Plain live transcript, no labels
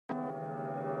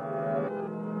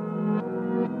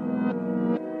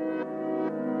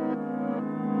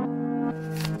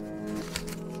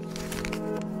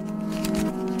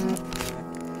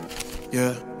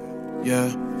Yeah,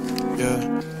 yeah,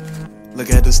 yeah.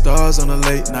 Look at the stars on a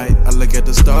late night. I look at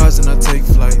the stars and I take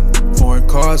flight. Foreign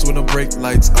cars with no brake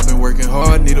lights. I've been working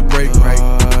hard, need a break right.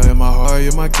 In my heart,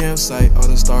 you're my campsite. All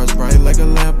the stars bright like a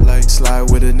lamplight. Slide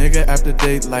with a nigga after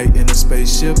daylight. In a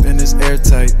spaceship and it's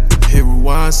airtight. Hit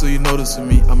rewind so you notice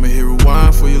me. I'ma hit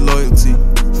rewind for your loyalty.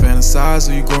 Fantasize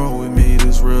so you growing with me.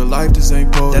 This real life, this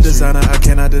ain't poetry. That designer I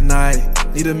cannot deny.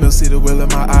 Need a meal, see the will in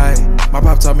my eye. My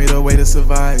pop taught me the way to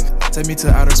survive. Take me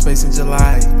to outer space in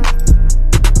July.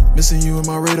 Missing you and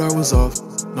my radar was off.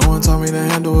 No one taught me to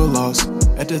handle a loss.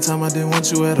 At the time I didn't want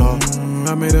you at all.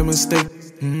 I made a mistake.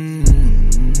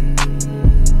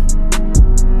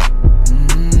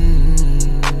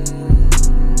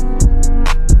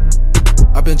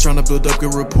 I've been trying to build up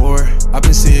good rapport. I've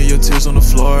been seeing your tears on the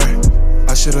floor.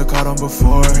 I should've caught on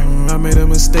before. I made a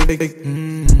mistake.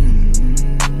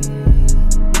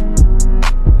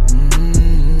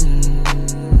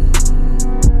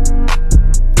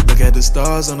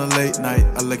 Stars on a late night.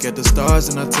 I look at the stars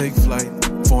and I take flight.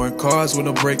 Foreign cars with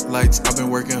no brake lights. I've been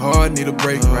working hard, need a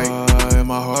break right. In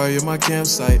my heart, you're my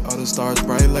campsite. All the stars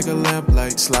bright like a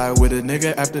lamplight. Slide with a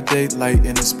nigga after daylight.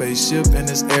 In a spaceship and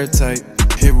it's airtight.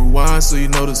 Hit rewind so you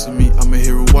notice me. I'ma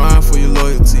hit rewind for your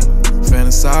loyalty.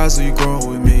 Fantasize so you growing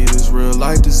with me. This real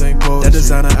life, this ain't poetry. That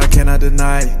designer I cannot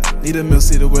deny. Need a meal,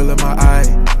 see the will in my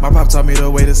eye. My pop taught me the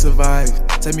way to survive.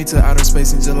 Take me to outer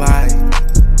space in July.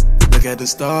 Look at the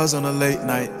stars on a late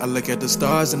night. I look at the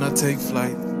stars and I take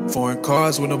flight. Foreign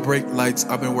cars with no brake lights.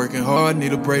 I've been working hard,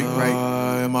 need a break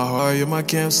right. In my heart, you're my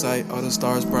campsite. All the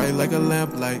stars bright like a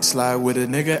lamplight. Slide with a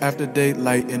nigga after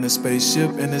daylight. In a spaceship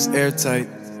and it's airtight.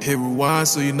 Hit rewind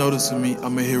so you notice me.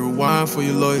 I'ma hit rewind for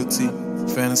your loyalty.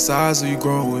 Fantasize so you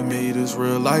growing with me. This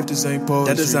real life, this ain't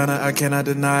poetry. That designer I cannot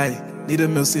deny. Need a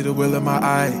meal, see the will in my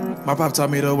eye. My pop taught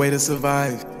me the way to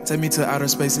survive. Take me to outer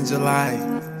space in July.